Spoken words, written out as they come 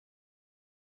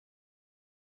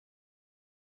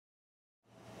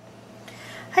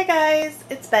Hi guys,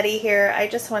 it's Betty here. I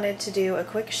just wanted to do a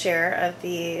quick share of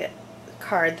the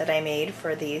card that I made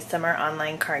for the summer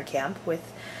online card camp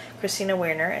with Kristina,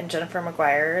 Werner, and Jennifer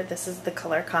McGuire. This is the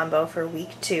color combo for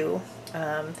week 2.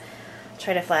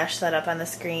 Try to flash that up on the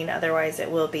screen, otherwise it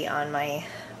will be on my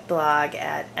blog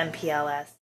at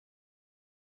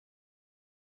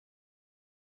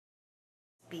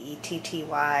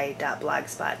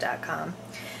mplsbetty.blogspot.com.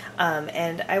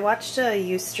 And I watched a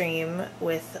Ustream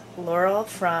with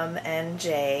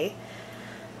LaurelfromNJ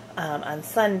on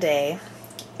Sunday,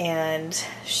 and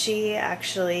she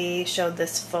actually showed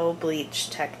this faux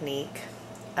bleach technique.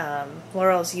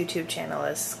 Laurel's YouTube channel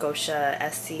is Scotia,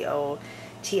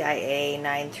 SCOTIA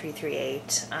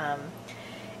 9338,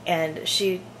 and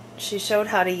she showed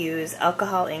how to use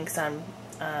alcohol inks on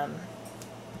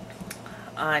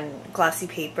glossy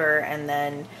paper, and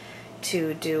then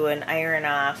to do an iron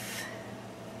off,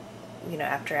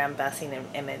 after embossing an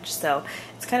image. So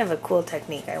it's kind of a cool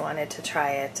technique. I wanted to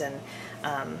try it, and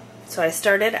so I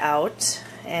started out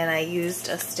and I used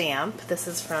a stamp. This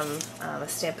is from a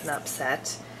Stampin' Up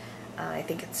set. I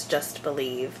think it's Just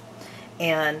Believe.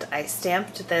 And I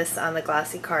stamped this on the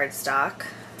glossy cardstock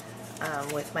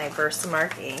with my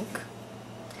Versamark ink.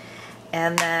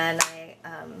 And then I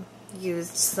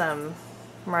used some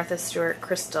Martha Stewart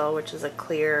Crystal, which is a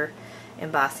clear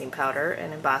embossing powder,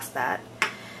 and embossed that.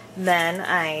 Then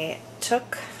I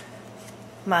took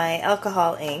my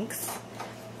alcohol inks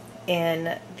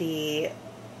in the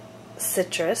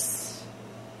citrus,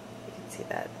 you can see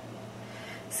that,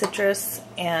 citrus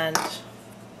and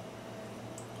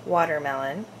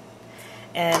watermelon,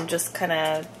 and just kind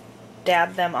of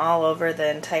dabbed them all over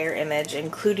the entire image,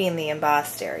 including the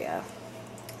embossed area.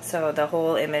 So the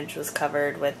whole image was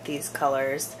covered with these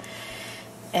colors.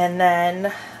 And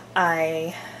then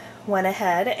I went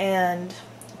ahead and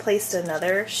placed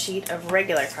another sheet of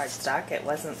regular cardstock. It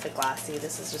wasn't the glossy,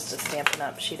 this is just a Stampin'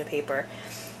 Up sheet of paper.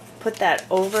 Put that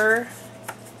over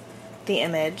the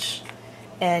image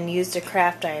and used a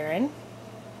craft iron.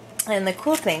 And the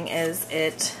cool thing is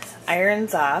it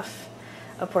irons off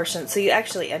a portion, so you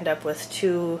actually end up with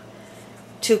two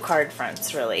card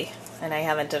fronts, really. And I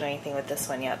haven't done anything with this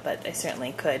one yet, but I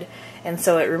certainly could. And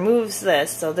so it removes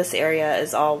this, so this area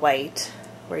is all white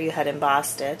where you had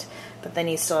embossed it, but then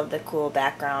you still have the cool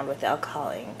background with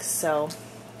alcohol ink. So,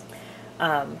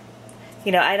 I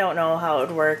don't know how it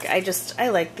would work. I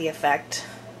like the effect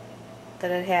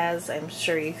that it has. I'm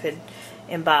sure you could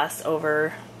emboss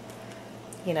over,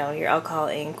 your alcohol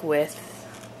ink with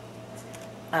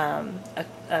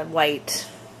a white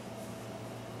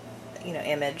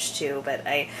image too, but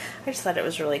I just thought it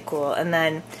was really cool. And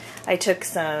then I took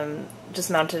some,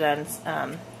 just mounted on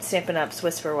Stampin' Up's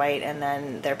Whisper White, and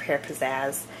then their Pear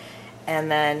Pizzazz,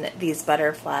 and then these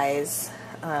butterflies,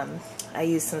 I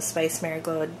used some Spice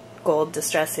Marigold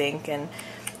Distress ink and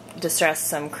distressed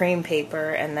some cream paper,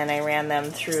 and then I ran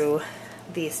them through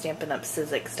the Stampin' Up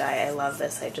Sizzix die. I love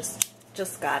this. I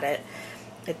just got it.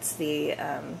 It's the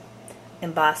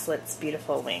Embosslit's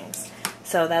Beautiful Wings.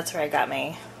 So that's where I got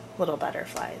my little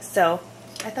butterflies. So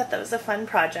I thought that was a fun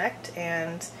project,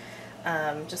 and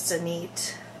just a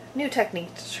neat new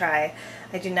technique to try.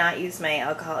 I do not use my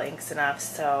alcohol inks enough,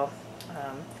 so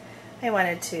I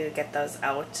wanted to get those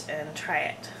out and try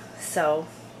it. So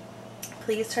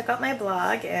please check out my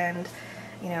blog and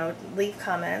leave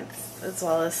comments as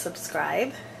well as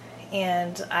subscribe.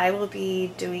 And I will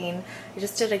be I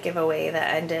just did a giveaway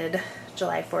that ended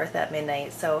July 4th at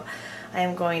midnight, so I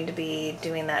am going to be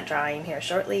doing that drawing here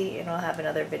shortly, and I'll have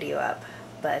another video up.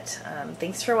 But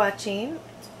thanks for watching.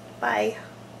 Bye.